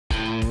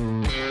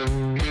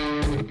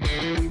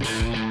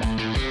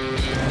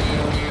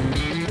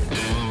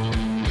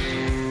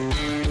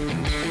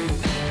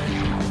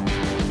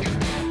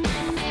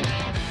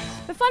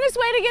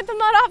way to get the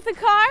mud off the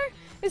car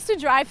is to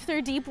drive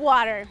through deep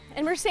water.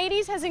 And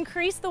Mercedes has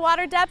increased the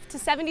water depth to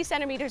 70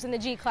 centimeters in the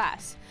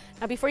G-Class.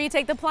 Now before you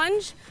take the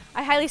plunge,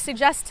 I highly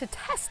suggest to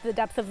test the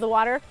depth of the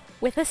water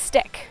with a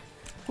stick.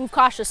 Move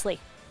cautiously.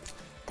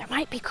 There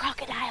might be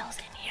crocodiles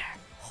in here.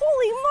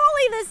 Holy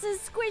moly, this is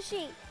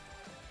squishy.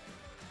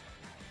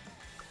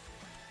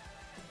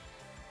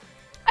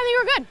 I think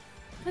we're good.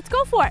 Let's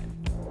go for it.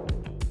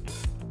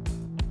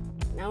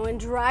 Now when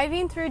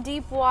driving through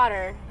deep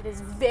water, it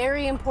is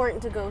very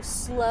important to go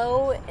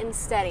slow and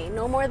steady,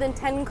 no more than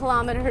 10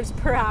 kilometers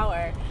per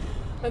hour.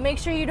 But make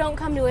sure you don't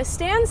come to a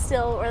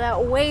standstill or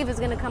that wave is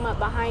gonna come up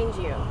behind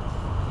you.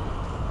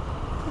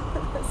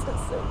 This is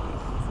so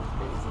cute, this is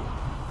crazy.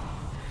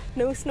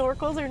 No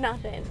snorkels or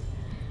nothing.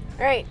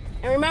 All right,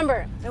 and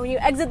remember, that when you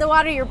exit the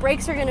water, your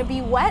brakes are gonna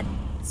be wet,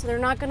 so they're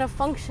not gonna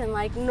function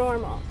like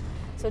normal.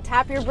 So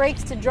tap your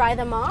brakes to dry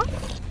them off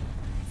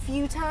a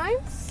few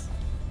times,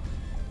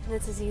 and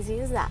it's as easy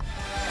as that.